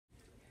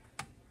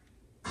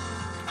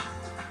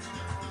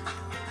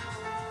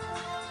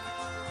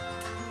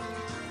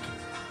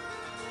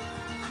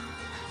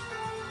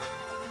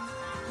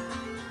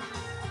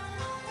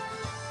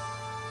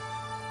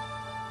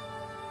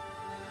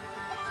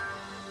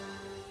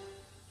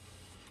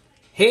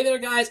Hey there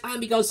guys, I'm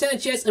Miguel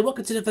Sanchez, and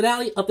welcome to the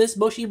finale of this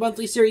Moshi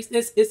Monthly Series.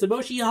 This is the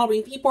Moshi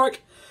Halloween Theme Park,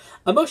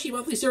 a Moshi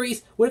Monthly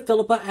Series with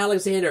Philippa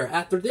Alexander.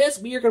 After this,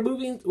 we're gonna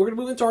move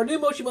into our new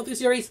Moshi Monthly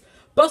Series,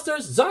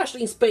 Buster's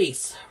Zoshling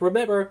Space.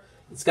 Remember,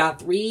 it's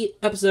got 3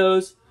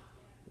 episodes.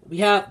 We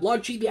have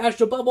launching the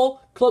Astral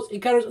Bubble, Close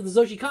Encounters of the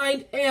Zoshi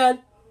Kind,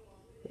 and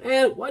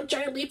One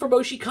Giant Leap for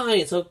Moshi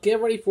Kind. So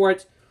get ready for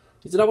it.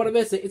 You don't want to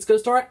miss it. It's gonna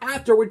start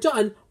after we're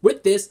done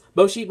with this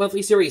Moshi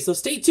Monthly Series. So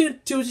stay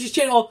tuned to this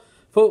channel.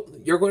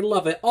 You're going to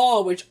love it.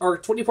 All which are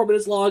 24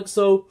 minutes long,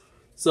 so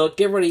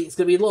get ready. It's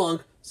going to be long,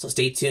 so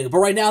stay tuned. But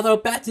right now, though,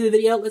 back to the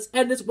video. Let's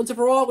end this once and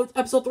for all with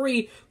Episode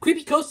 3,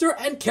 Creepy Coaster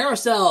and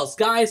Carousels.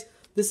 Guys,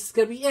 this is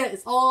going to be it.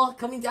 It's all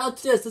coming down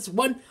to this. This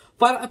one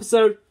final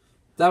episode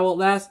that will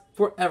last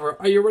forever.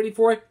 Are you ready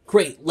for it?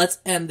 Great. Let's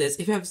end this.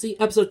 If you haven't seen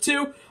Episode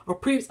 2, our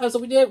previous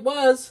episode we did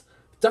was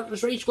Dr.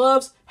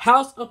 Strangelove's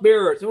House of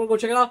Mirrors. If you want to go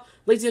check it out,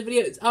 links in the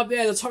video. It's up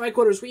there in the top right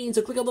corner of the screen.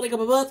 So click on the link up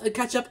above and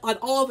catch up on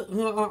all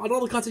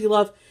the content you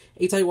love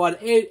anytime you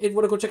want. And if you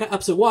want to go check out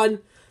Episode 1,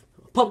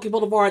 Pumpkin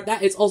Boulevard,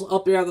 that is also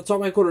up there on the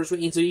top right corner of the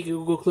screen. So you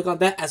can go click on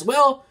that as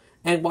well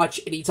and watch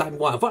anytime you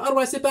want. But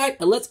otherwise, sit back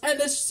and let's end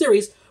this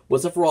series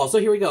once and for all. So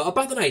here we go.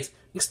 About the night.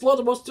 Explore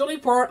the most thrilling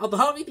part of the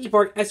Halloween theme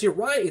park as you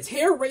ride its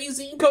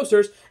hair-raising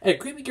coasters and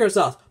creepy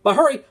carousels. But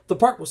hurry, the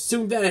park will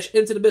soon vanish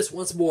into the mist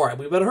once more. And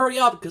we better hurry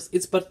up because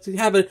it's about to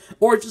have an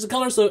orange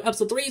color. So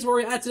episode 3 is where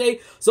we're at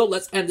today. So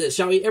let's end this,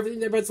 shall we?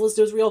 Everything that Brent's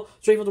listed is real.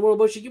 Straight from the world of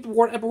Moshi. You've been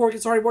warned. Emperor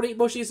Horgan, sorry, warning.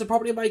 Moshi is the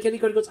property of my Kenny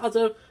Code goes out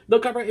to no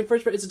copyright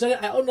infringement. It's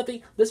intended. I own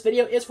nothing. This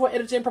video is for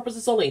entertainment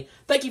purposes only.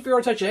 Thank you for your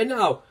attention. And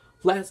now,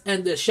 let's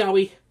end this, shall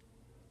we?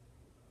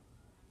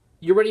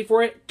 You ready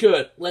for it?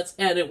 Good. Let's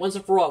end it once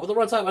and for all. With a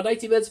runtime of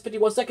 19 minutes and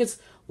 51 seconds,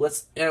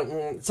 it's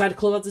time to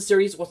close out the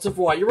series once and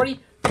for all. You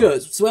ready?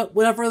 Good. So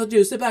without further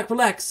ado, sit back,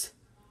 relax,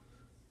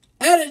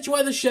 and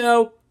enjoy the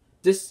show.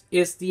 This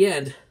is the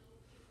end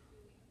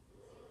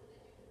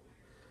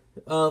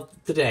of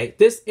the day.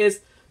 This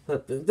is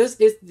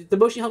the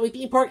Moshi Halloween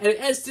Theme Park, and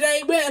it ends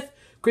today with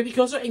Creepy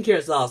Coaster and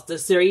Carousels.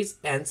 This series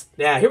ends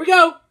now. Here we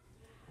go.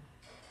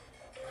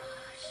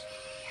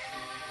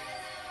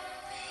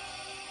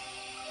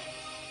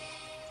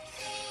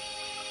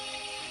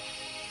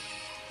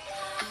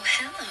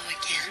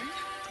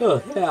 Oh,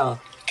 yeah.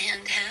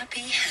 And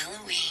happy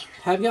Halloween.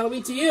 Happy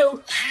Halloween to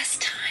you. Last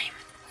time,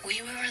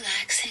 we were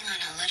relaxing on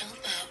a little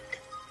boat,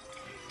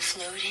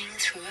 floating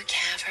through a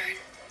cavern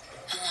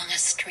along a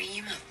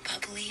stream of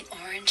bubbly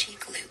orangey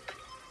gloop.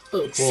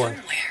 Oh, boy.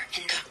 Somewhere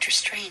in Dr.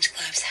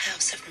 Strangelove's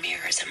House of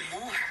Mirrors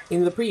and more.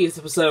 In the previous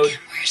episode. And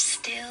we're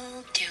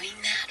still doing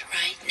that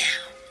right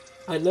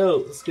now. I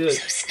know, it's good.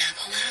 So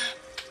snuggle up,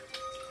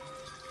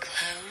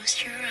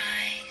 close your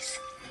eyes,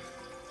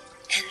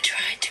 and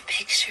try to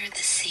picture the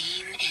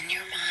scene in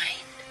your mind.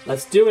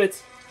 Let's do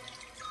it.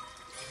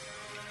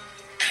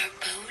 Our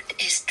boat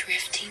is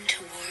drifting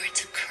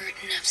towards a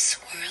curtain of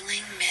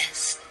swirling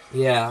mist.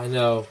 Yeah, I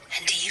know.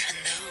 And even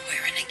though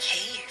we're in a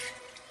cave,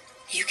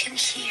 you can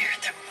hear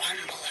the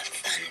rumble of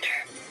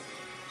thunder.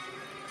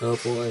 Oh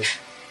boy.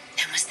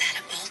 And was that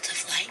a bolt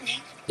of lightning?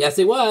 Yes,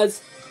 it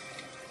was.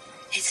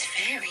 It's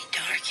very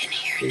dark in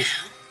here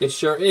now. It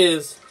sure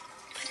is.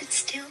 But it's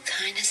still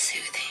kind of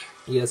soothing.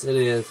 Yes, it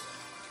is.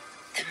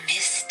 The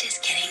mist is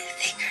getting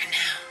thicker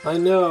now. I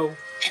know.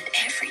 And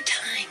every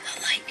time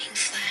the lightning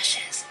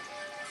flashes,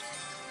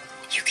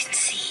 you can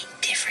see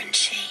different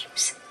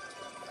shapes.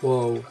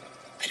 Whoa.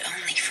 But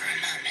only for a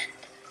moment.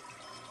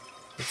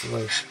 That's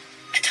right.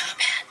 A top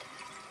hat.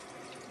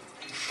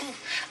 Ooh,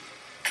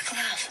 a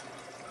glove.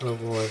 Oh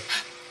boy.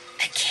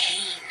 A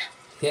cane.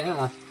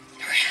 Yeah.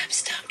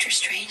 Perhaps Dr.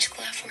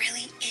 Strangelove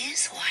really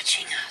is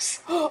watching us.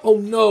 Oh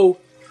no.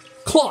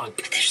 Clonk.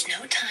 But there's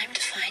no time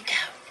to find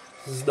out.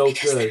 This is no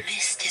because good. The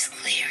mist is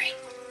clearing.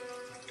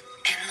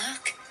 And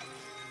look,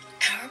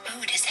 our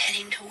boat is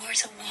heading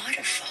towards a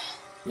waterfall.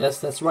 Yes,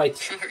 that's right.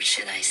 Or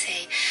should I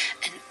say,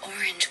 an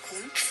orange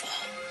gloop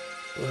fall.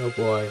 Oh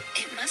boy.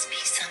 It must be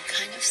some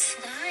kind of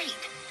slide.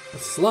 A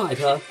slide,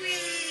 huh?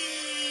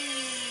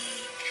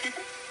 Whee!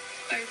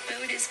 Our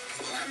boat is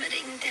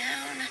plummeting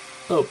down.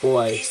 Oh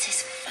boy. This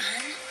is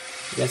fun.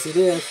 Yes, it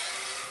is.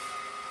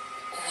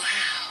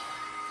 Wow.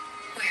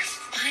 We're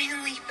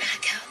finally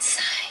back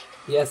outside.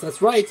 Yes,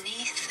 that's right.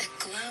 Beneath the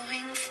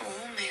glowing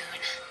full moon.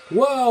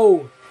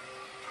 Whoa.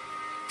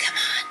 Come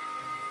on.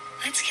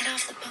 Let's get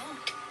off the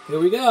boat. Here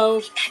we go.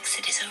 The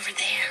exit is over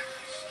there.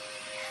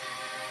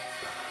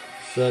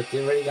 So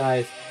get ready,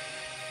 guys.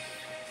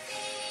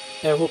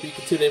 And I hope you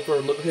can tune in for a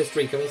look at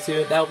history coming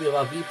soon. That'll be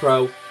about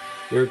V-Pro.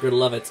 You're gonna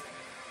love it.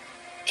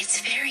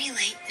 It's very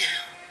late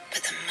now,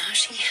 but the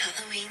Moshi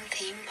Halloween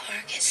theme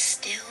park is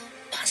still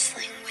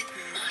bustling with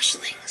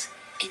moshlings,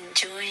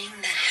 enjoying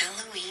the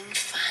Halloween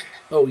fun.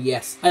 Oh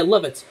yes, I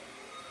love it.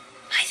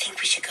 I think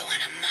we should go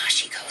on a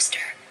Moshi coaster.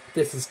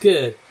 This is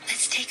good.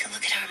 Let's take a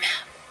look at our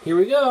map. Here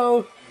we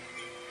go.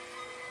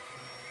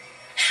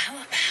 How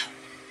about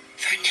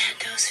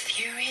Fernando's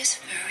Furious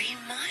Furry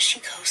Moshi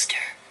coaster?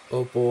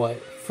 Oh boy,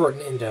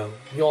 Fernando.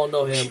 You all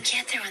know We him. can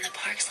get there on the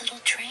park's little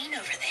train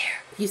over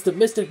there. He's the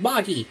Mystic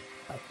Moggy.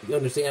 You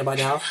understand by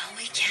now? While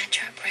we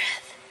catch our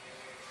breath,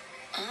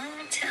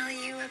 I'll tell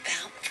you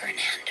about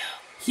Fernando.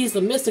 He's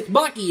the Mystic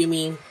Maki, you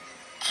mean?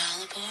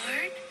 All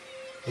aboard?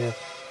 Yeah.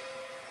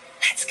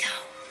 Let's go.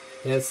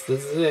 Yes,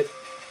 this is it.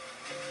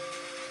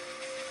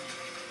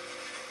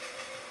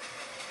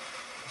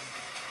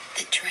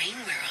 The train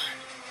we're on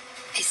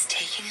is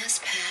taking us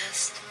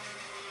past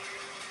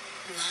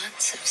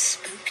lots of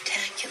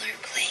spooktacular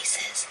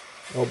places.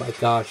 Oh my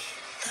gosh.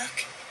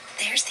 Look,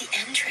 there's the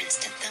entrance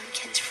to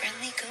Thumbkin's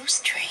friendly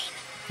ghost train.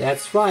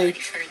 That's right.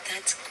 I've heard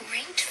that's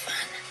great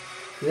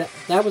fun.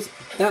 That was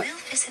that. We'll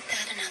visit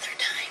that another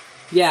time.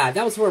 Yeah,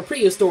 that was for a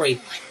previous story.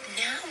 Oh, and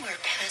now we're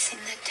passing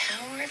the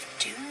Tower of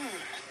Doom.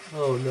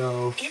 Oh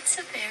no. It's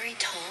a very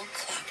tall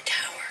clock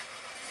tower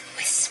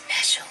with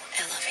special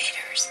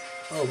elevators.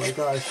 Oh my that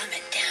gosh.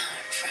 plummet down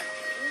from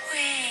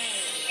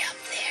way up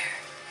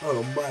there.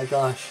 Oh my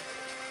gosh.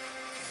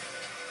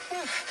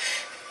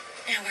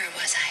 Whew. Now where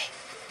was I?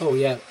 Oh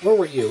yeah. Where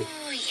were you?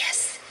 Oh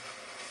yes.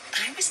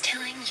 I was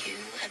telling you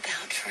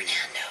about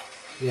Fernando.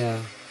 Yeah.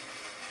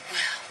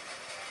 Well,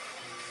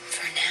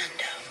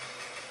 Fernando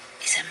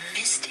is a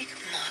mystic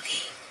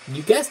Magi.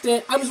 You guessed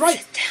it. I was right.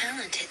 He's a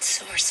talented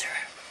sorcerer.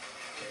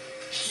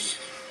 He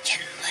can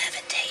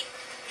levitate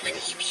when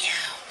he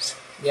meows,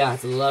 Yeah,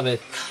 I love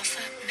it. cough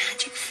up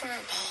magic fur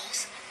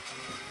balls,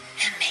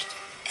 and make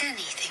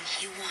anything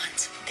he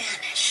wants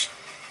vanish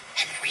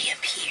and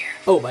reappear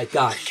Oh my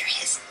gosh. under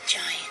his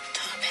giant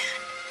top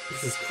hat.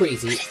 This is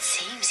crazy. But it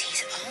seems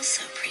he's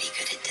also pretty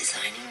good at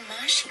designing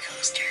Moshi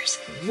coasters.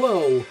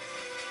 Whoa.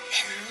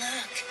 And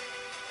look,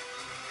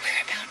 we're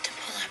about to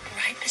pull up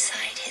right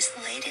beside his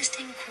latest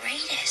and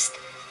greatest.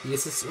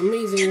 This is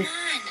amazing. Come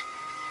on.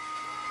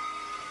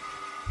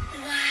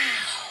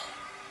 Wow.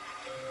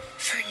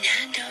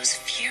 Fernando's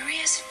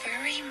Furious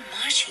Furry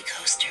Moshi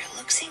coaster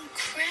looks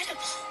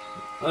incredible.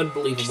 It's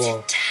Unbelievable.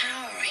 a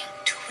towering,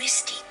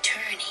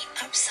 twisty-turny,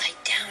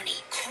 upside-downy,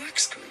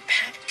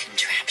 corkscrew-packed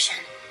contraption.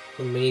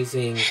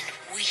 Amazing. And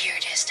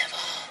weirdest of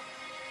all,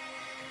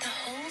 the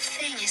whole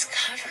thing is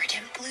covered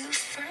in blue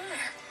fur.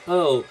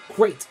 Oh,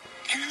 great.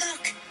 And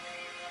look,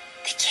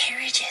 the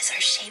carriages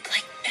are shaped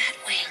like bat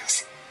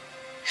wings.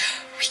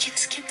 We can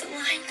skip the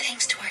line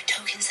thanks to our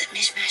tokens that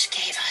Mishmash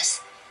gave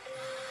us.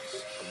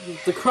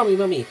 The crummy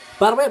mummy.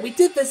 By the way, we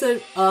did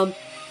visit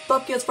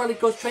Thumbkin's Friendly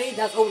Ghost Train.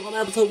 That's over on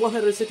episode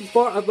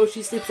 164 of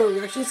Moshi Sleep Story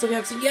Reactions. So if you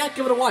haven't seen it yet,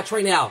 give it a watch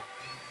right now.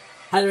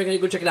 Highly recommend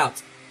you go check it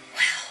out.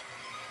 Well,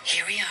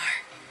 here we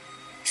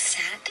are,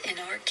 sat in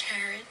our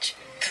carriage,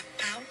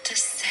 about to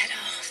set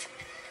off.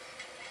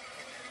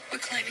 We're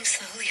climbing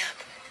slowly up,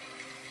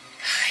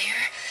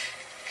 higher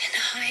and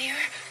higher,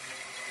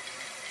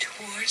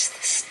 towards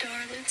the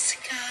starlit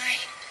sky.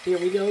 Here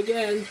we go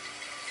again.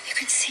 You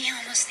can see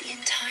almost the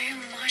entire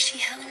Moshi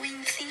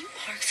Halloween theme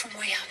park from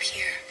way up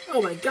here.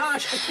 Oh my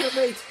gosh, I can't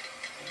wait.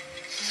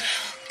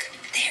 Look,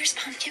 there's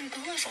Pumpkin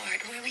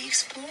Boulevard where we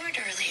explored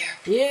earlier.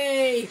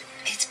 Yay.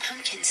 Its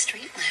pumpkin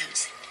street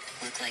lamps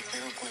look like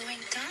little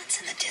glowing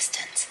dots in the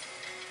distance,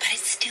 but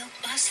it's still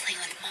bustling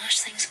with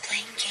moshlings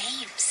playing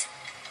games.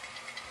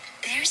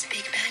 There's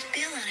Big Bad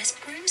Bill on his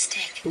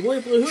broomstick, The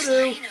Willy Blue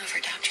Hoodoo. flying over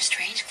Dr.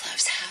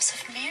 Strangelove's House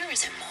of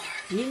Mirrors and more.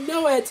 You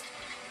know it.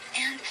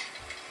 And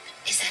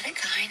is that a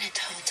guy in a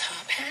tall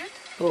top hat?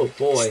 Oh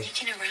boy.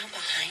 Sneaking around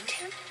behind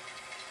him?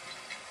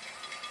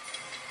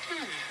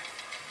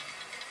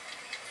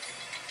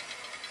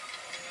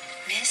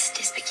 Mist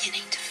is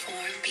beginning to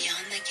form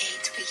beyond the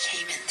gates we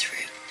came in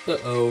through.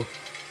 Uh-oh.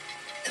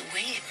 The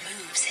way it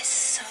moves is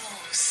so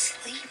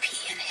sleepy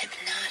and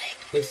hypnotic.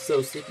 It's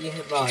so sleepy and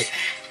In hypnotic.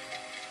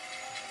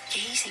 fact,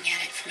 gazing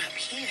at it from up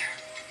here,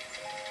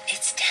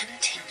 it's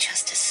tempting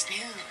just to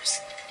snooze.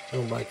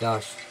 Oh my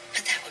gosh.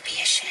 But that would be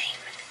a shame,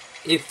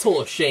 It's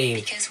total shame.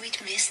 because we'd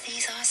miss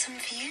these awesome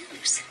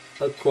views.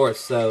 Of course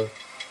so.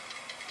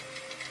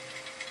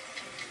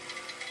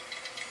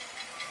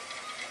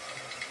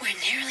 We're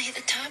nearly at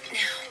the top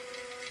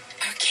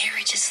now. Our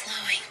carriage is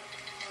slowing.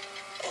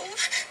 Oh,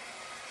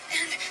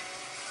 and...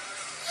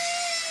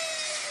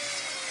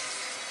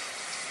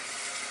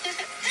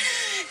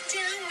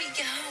 down we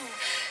go.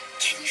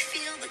 Can you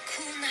feel the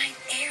cool night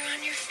air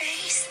on your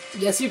face?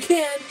 Yes, you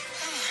can.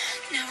 Oh,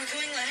 now we're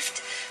going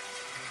left.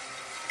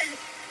 And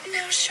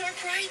now sharp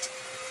right.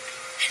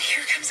 And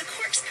here comes a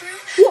corkscrew.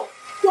 Whoa,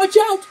 watch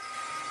out.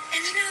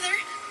 And another.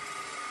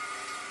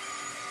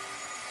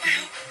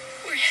 Wow,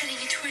 we're heading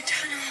into a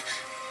tunnel.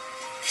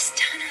 This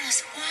tunnel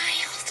is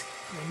wild.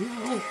 Oh The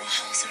no.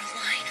 walls are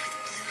lined with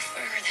blue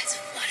fur that's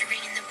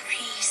fluttering in the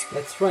breeze.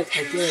 That's right,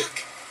 I And did.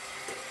 look,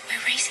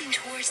 we're racing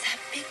towards that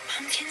big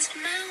pumpkin's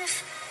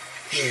mouth.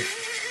 Yeah.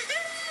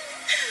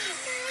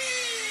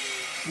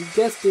 Whee! You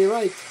guessed it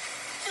right.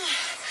 Oh,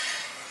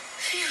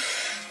 phew.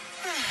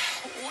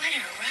 Oh, what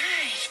a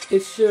ride.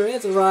 It sure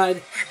is a ride.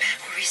 We're back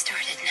where we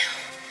started now.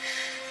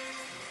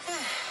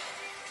 Oh.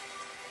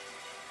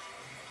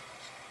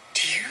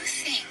 Do you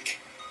think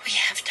we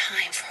have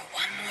time for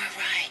one more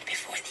ride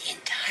before the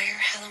entire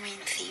Halloween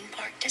theme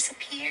park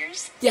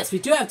disappears? Yes, we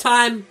do have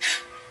time.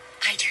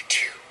 I do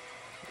too.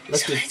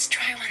 Let's So do. let's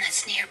try one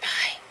that's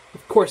nearby.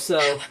 Of course How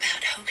so.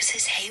 about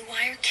Hocus's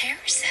haywire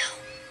carousel.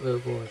 Oh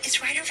boy.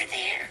 It's right over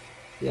there.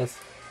 Yes.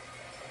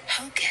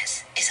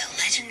 Hocus is a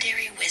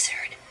legendary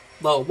wizard.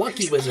 Well,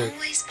 wonky who's wizard.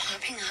 always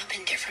popping up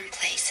in different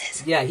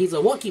places. Yeah, he's a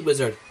wonky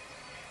wizard.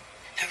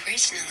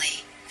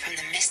 Originally from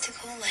the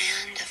mystical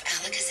land of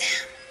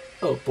Alakazam.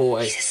 Oh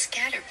boy. He's a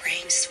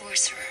scatterbrained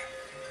sorcerer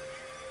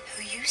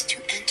who used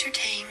to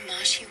entertain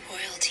Moshi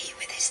royalty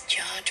with his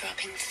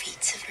jaw-dropping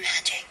feats of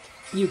magic.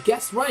 You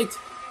guessed right.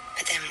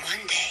 But then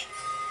one day,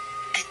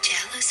 a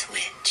jealous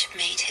witch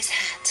made his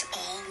hats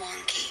all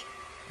wonky,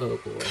 Oh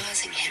boy.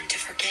 causing him to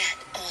forget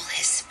all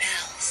his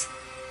spells.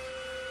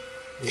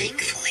 Oh,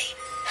 Thankfully,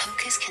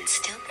 Hocus can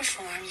still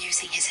perform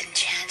using his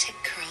enchanted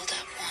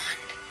curled-up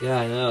wand.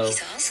 Yeah, I know.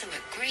 He's also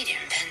a great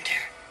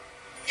inventor,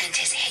 and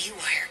his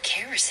haywire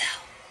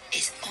carousel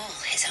is all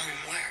his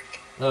own work.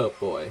 Oh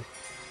boy.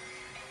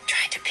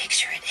 Try to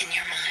picture it in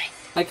your mind.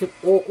 I could,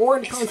 or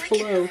in the It's comments like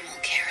a below. normal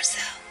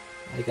carousel,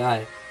 I got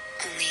it.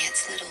 only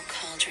its little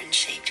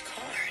cauldron-shaped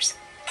cars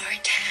are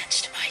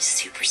attached by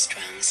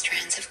super-strong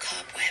strands of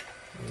cobweb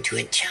to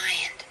a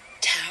giant,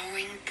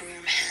 towering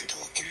broom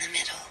handle in the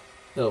middle.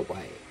 Oh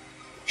boy.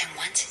 And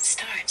once it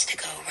starts to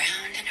go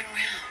round and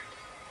around,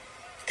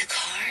 the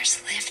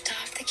cars lift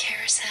off the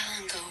carousel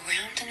and go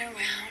round and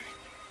around,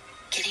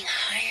 getting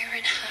higher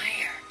and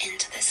higher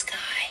into the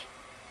sky.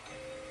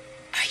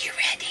 Are you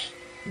ready?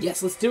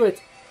 Yes, let's do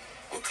it.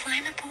 We'll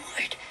climb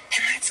aboard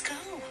and let's go.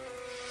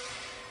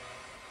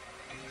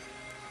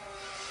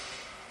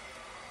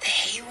 The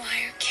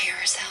haywire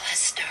carousel has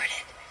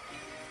started,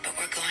 but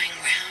we're going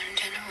round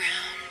and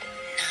around,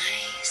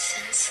 nice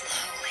and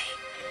slowly.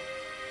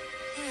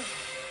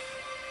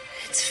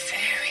 It's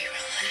very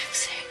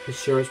relaxing. It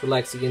sure is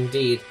relaxing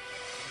indeed.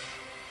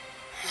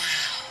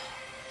 Wow.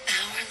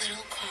 Our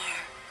little car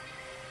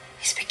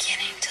is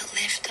beginning to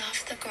lift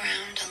off the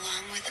ground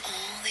along with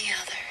all the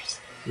others.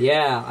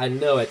 Yeah, I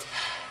know it.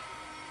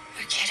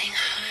 We're getting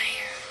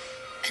higher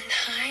and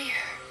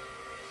higher.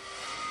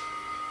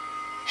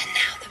 And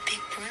now the big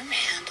broom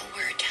handle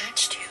we're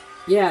attached to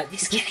Yeah, you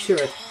is can getting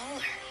picture it.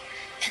 taller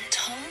and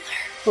taller.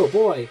 Oh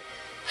boy.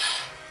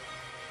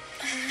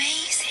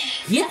 Amazing.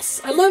 Yes,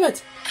 I love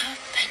it. Up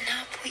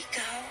and up we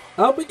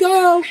go. Up we go.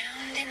 Round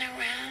and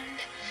around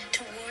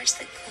towards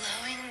the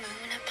glowing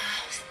moon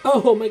above.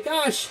 Oh my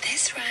gosh.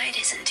 This ride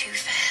isn't too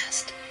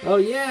fast, Oh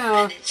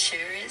yeah. but it sure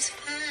is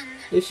fun.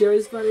 It sure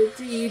is fun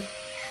indeed.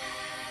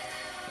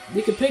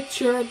 You can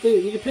picture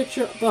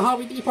the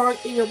Hobby theme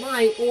park in your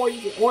mind, or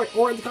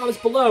in the comments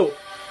below.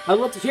 I'd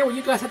love to hear what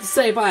you guys have to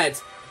say about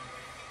it.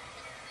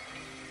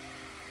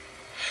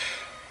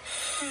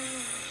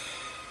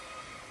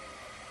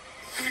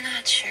 I'm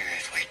not sure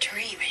if we're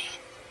dreaming,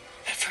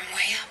 but from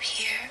way up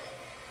here,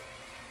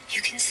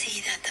 you can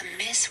see that the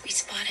mist we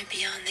spotted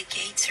beyond the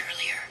gates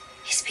earlier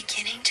is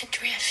beginning to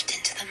drift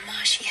into the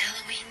Moshi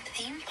Halloween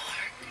theme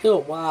park.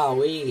 Oh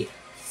wowee.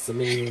 It's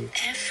amazing. And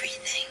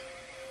everything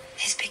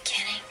is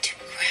beginning to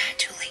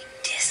gradually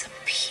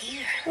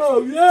disappear. Oh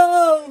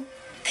no!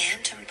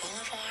 Phantom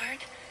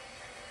Boulevard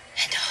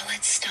and all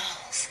its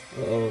stalls.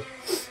 Uh-oh.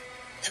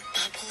 The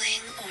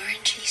bubbling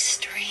orangey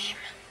stream.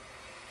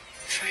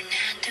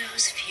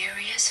 Fernando's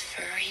furious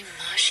furry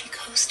Moshi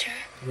coaster.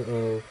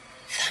 Uh-oh.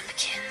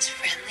 Thumbkin's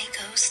friendly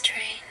ghost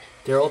train.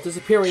 They're all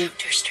disappearing.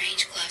 Dr.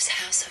 Strangelove's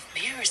house of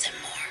mirrors and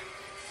more.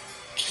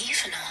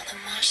 Even all the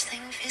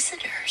Moshling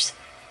visitors.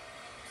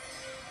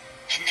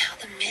 And now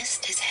the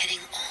mist is heading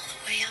all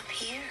the way up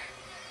here.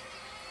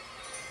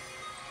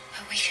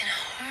 But we can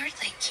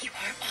hardly keep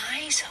our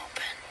eyes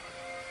open.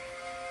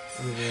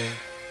 Uh-oh.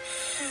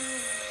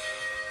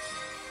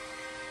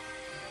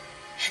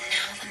 And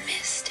now the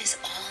mist is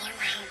all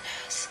around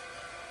us.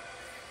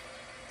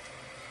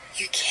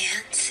 You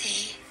can't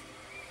see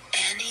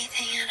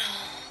anything at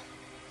all.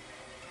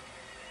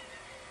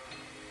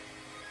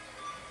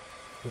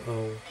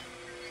 Uh-oh.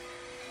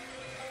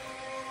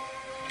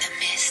 The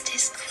mist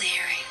is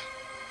clearing.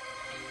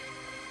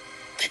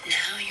 But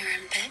now you're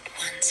in bed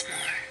once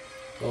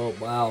more. Oh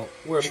wow.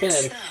 We're in And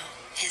bed.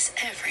 so is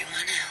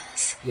everyone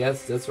else.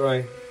 Yes, that's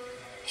right.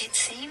 It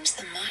seems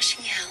the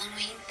Moshi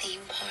Halloween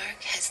theme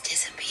park has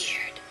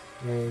disappeared.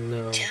 Oh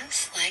no.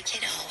 Just like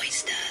it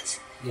always does.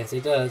 Yes,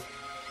 it does.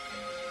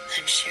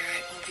 I'm sure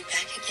it will be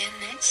back again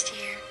next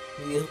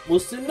year. We'll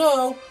soon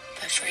know.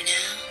 But for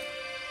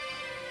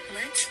now,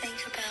 let's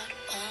think about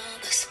all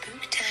the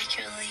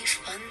spooktacularly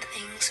fun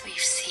things we've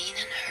seen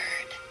and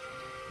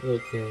heard.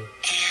 Okay.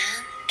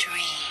 And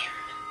dream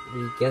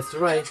We guessed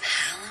right. of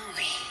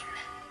Halloween.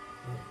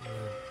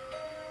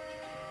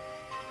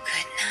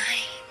 Good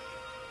night.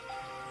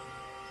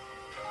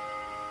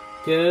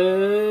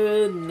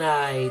 Good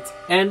night.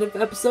 End of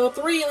episode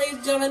 3, ladies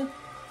and gentlemen.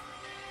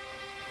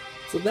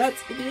 So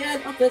that's the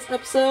end of this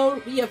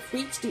episode. We have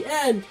reached the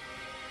end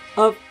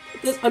of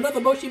this another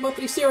Moshi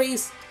Monthly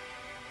series.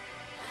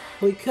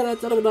 We could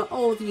have done it without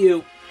all of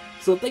you.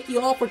 So thank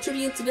you all for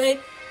tuning in today.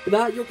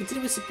 Without your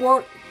continuous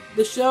support,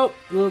 this show,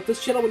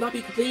 this channel would not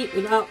be complete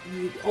without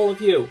all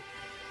of you.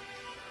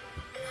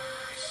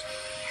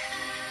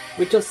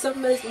 With just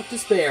 7 minutes left to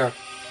spare.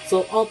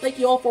 So thank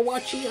you all for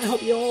watching. I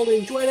hope you all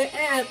enjoyed it.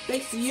 And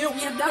thanks to you, we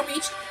have now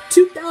reached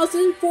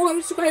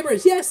 2,400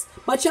 subscribers. Yes,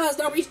 my channel has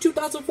now reached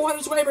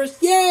 2,400 subscribers.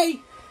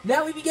 Yay!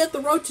 Now we begin the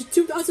road to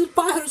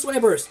 2,500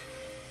 subscribers.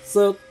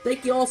 So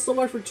thank you all so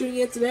much for tuning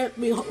in today.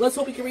 Let's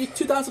hope we can reach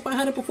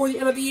 2,500 before the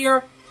end of the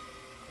year.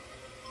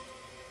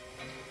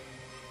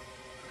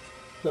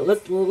 No,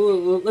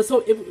 let's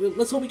hope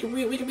we can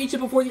reach it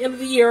before the end of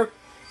the year.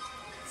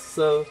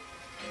 So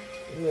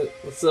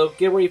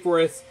get ready for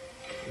it.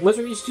 Once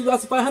we reach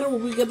 2,500, we'll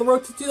begin the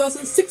road to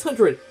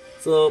 2,600.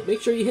 So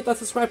make sure you hit that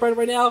subscribe button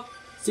right now,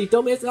 so you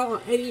don't miss out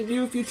on any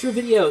new future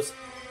videos.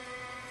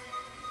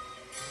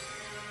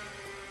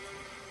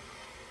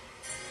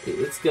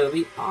 It's gonna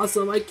be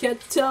awesome. I can't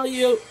tell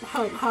you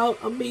how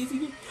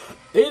amazing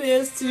it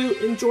is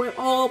to enjoy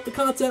all the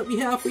content we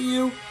have for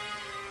you.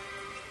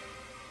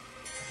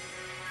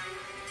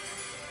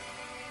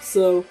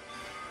 So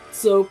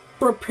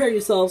prepare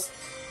yourselves.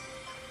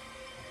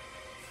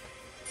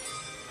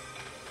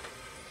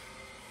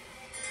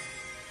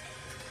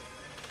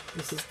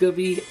 This is gonna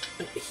be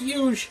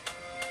huge.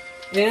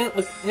 And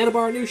of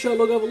our new show,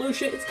 Logo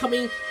Evolution, it's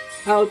coming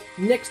out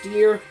next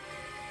year.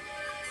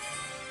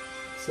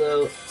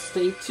 So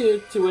stay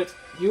tuned to it.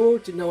 You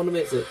do not want to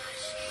miss it.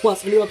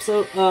 Plus, a new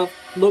episode of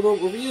Logo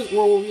Reviews,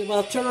 where we'll review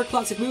about Turner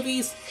Classic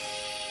Movies.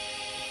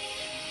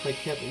 I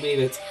can't believe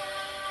it.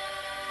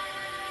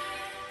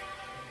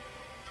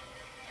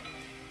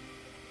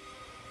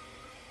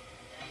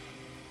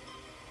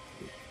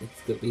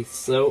 It's gonna be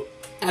so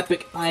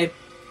epic. I'm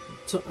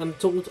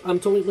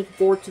totally looking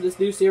forward to this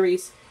new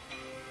series.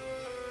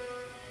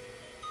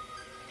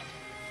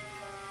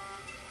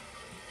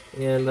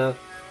 And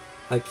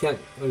I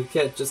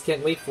just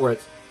can't wait for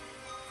it.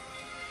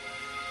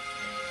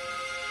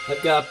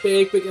 I've got a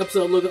big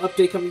episode logo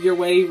update coming your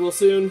way real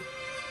soon.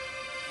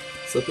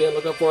 So be on the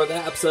lookout for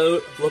that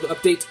episode logo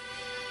update.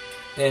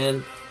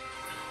 And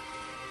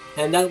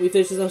now that we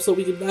finish this episode,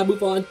 we can now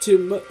move on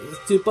to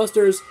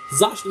Buster's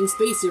Zoshling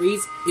Space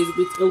Series.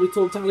 It'll be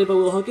told entirely by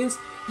Will Huggins.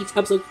 Each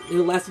episode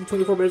will last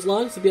 24 minutes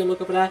long, so be on the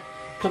lookout for that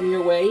coming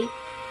your way.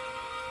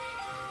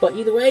 But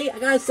either way, I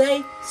gotta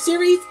say,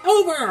 series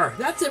over!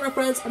 That's it, my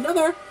friends.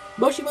 Another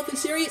Moshi Monthly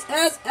series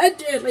has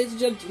ended,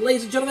 ladies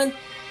and gentlemen.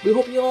 We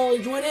hope you all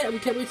enjoyed it, and we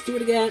can't wait to do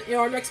it again in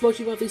our next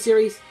Moshi Monthly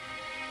series.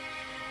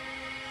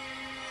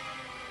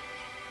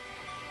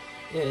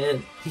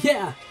 And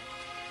yeah,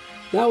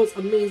 that was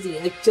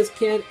amazing. I just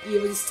can't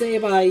even say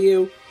about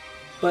you.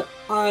 But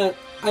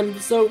I'm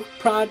so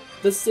proud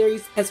this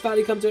series has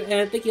finally come to an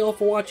end. Thank you all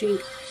for watching.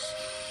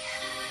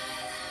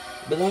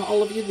 Without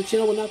all of you, the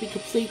channel would not be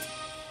complete.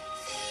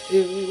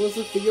 If it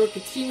wasn't for your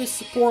continuous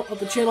support of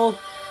the channel.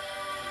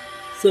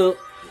 So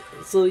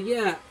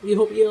yeah, we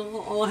hope you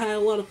all had a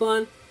lot of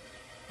fun.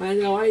 I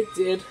know I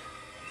did.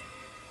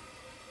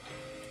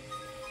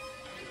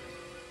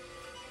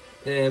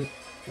 And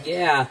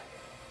yeah.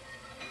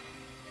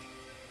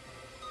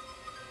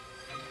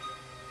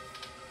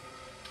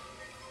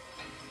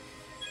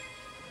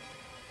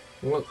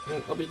 Well,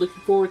 I'll be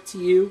looking forward to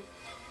you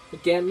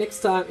again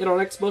next time in our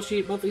next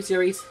Moshi Monthly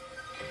series.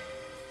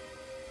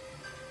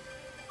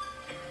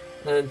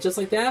 And just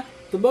like that,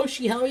 the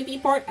Moshi Halloween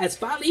theme park has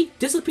finally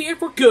disappeared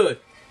for good.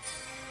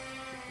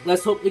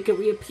 Let's hope it can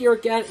reappear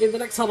again in the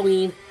next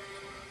Halloween.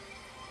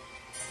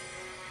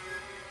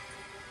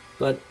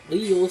 But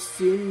you'll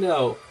soon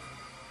know.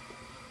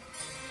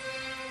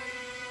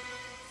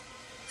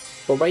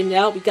 But right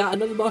now, we got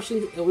another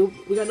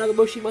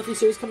Moshi Monthly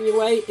series coming your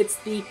way.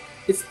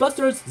 It's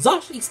Buster's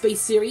Zoshling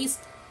Space Series.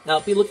 I'll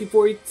be looking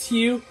forward to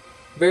you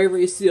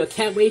very soon. I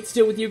can't wait to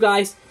do it with you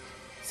guys.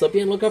 So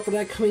be on the lookout for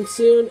that coming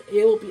soon.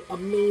 It will be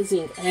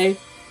amazing, eh?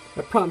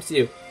 I promise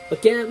you.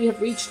 Again, we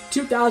have reached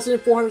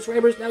 2,400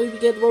 subscribers. Now we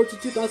begin the road to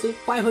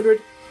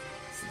 2,500.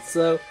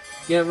 So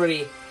get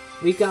ready.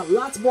 We've got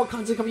lots more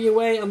content coming your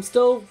way. I'm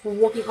still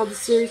working on the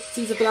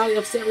season finale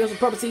of Carousels and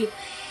Prophecy.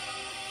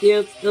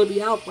 It'll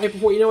be out right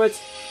before you know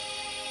it.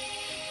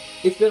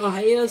 It's been on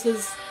hiatus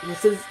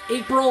since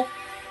April.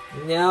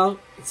 Now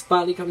it's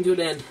finally coming to an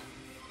end.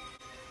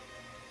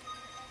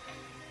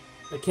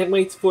 I can't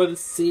wait for the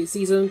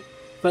season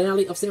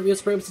finale of Carousels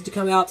and Prophecy to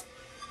come out.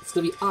 It's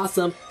gonna be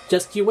awesome.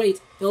 Just you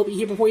wait. It'll be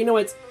here before you know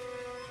it.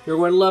 You're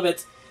going to love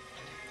it.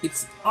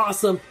 It's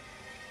awesome.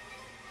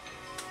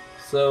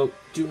 So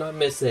do not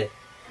miss it.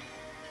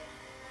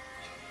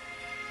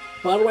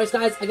 But otherwise,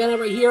 guys, I got it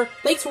right here.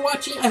 Thanks for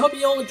watching. I hope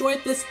you all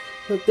enjoyed this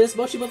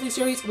Moshi Monthly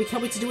series. We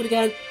can't wait to do it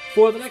again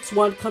for the next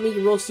one coming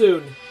real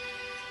soon.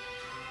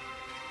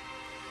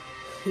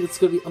 It's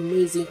going to be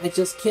amazing. I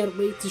just can't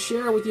wait to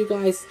share it with you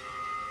guys.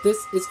 This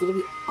is going to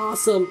be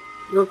awesome.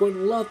 You're going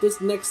to love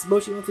this next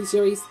Moshi Monthly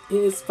series. It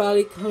is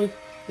finally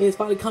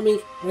coming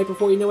right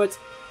before you know it.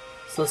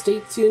 So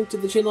stay tuned to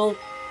the channel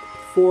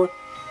for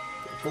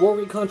more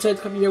great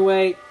content coming your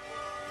way.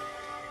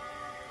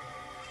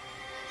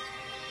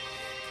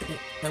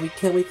 And we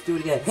can't wait to do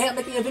it again. Hey, I'm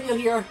making a video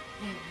here.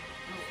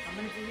 I'm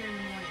going to be here in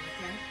the morning,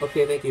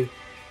 okay? Okay, thank you.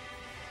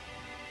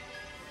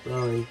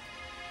 Sorry.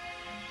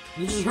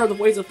 You just heard the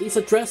voice of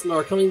Lisa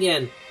Dressler coming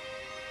in.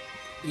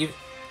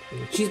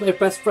 She's my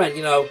best friend,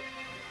 you know.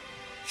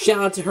 Shout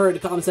out to her in the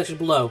comment section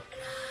below.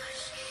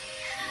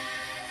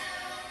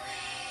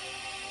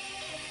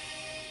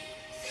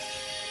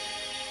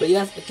 But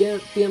yes,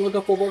 again, be on the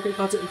lookout for more great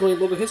content, including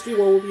Logo History,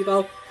 where we'll be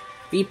about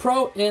the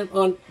Pro, and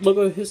on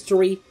Logo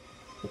History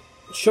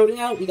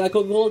Showdown, we got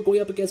Coca-Cola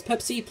going up against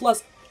Pepsi,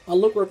 plus on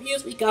Logo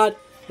Reviews, we got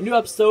a new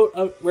episode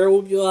of where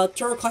we'll be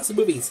Turner Classic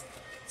Movies.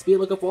 So be on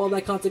the lookout for all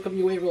that content coming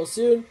your way real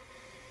soon.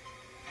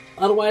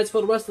 Otherwise, for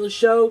the rest of the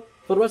show,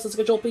 for the rest of the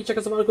schedule, please check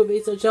out some other cool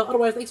videos on the channel.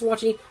 Otherwise, thanks for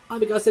watching. I'm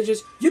the God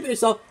Sanchez. You be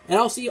yourself, and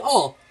I'll see you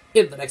all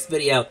in the next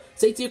video.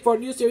 Stay tuned for a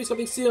new series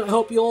coming soon. I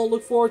hope you all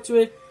look forward to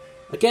it.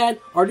 Again,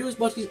 our newest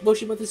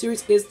Moshi monthly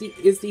series is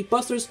the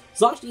Buster's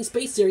Zoshing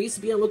Space series.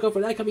 Be on the lookout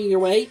for that coming your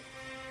way.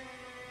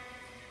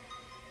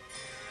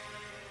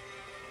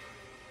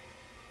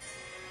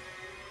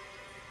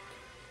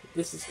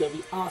 This is gonna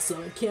be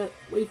awesome. I can't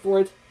wait for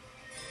it.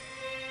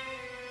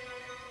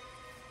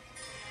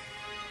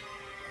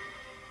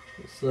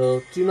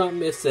 So do not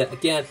miss it.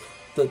 Again,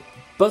 the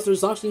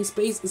Buster's Zoshing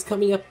Space is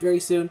coming up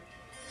very soon.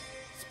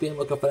 So be on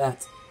the lookout for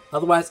that.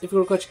 Otherwise, if you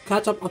want to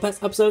catch up on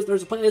past episodes,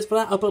 there's a playlist for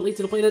that. I'll put a link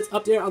to the playlist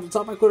up there on the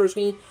top right corner of the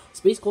screen.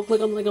 So please go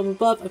click on the link up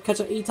above and catch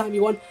up anytime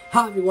you want,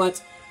 however you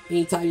want,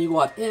 anytime you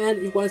want. And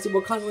if you want to see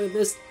more content like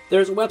this,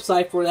 there's a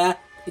website for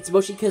that. It's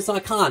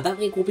MoshiKids.com. That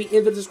link will be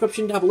in the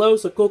description down below,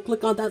 so go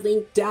click on that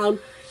link down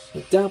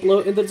below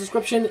in the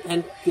description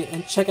and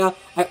check out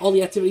all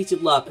the activities you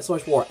love and so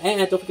much more.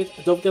 And don't forget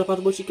about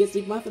the Moshi Kids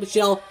Leave Mine for the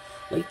channel.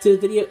 Link to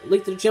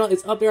the channel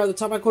is up there on the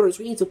top right corner of the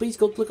screen. So please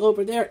go click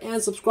over there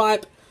and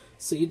subscribe,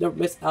 so you never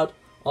miss out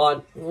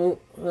on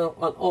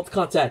all the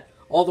content,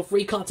 all the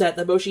free content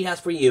that Moshi has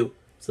for you.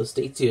 So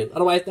stay tuned.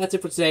 Otherwise, that's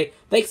it for today.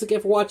 Thanks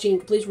again for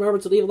watching. Please remember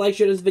to leave a like,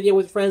 share this video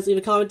with friends, leave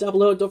a comment down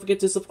below, and don't forget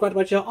to subscribe to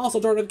my channel. Also,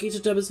 turn on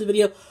notifications to this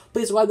video.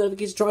 Please subscribe to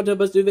notifications to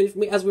do a video for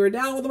me, as we are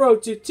now on the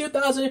road to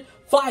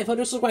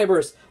 2,500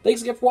 subscribers.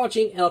 Thanks again for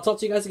watching, and I'll talk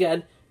to you guys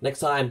again next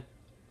time.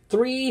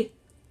 3,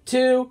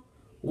 2,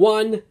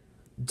 1,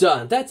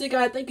 done. That's it,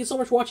 guys. Thank you so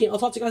much for watching. I'll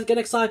talk to you guys again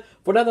next time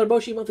for another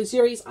Moshi monthly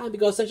series. I'm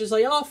Because Sanchez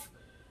signing off,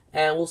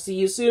 and we'll see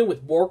you soon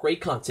with more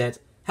great content.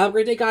 Have a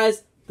great day,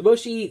 guys.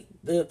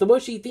 The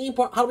Moshi theme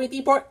park, Halloween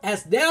theme park,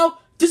 has now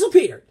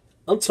disappeared.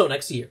 Until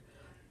next year.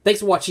 Thanks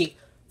for watching.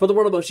 For the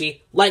world of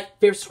Moshi, like,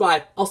 favorite,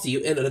 subscribe. I'll see you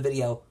in another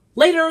video.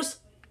 Laters!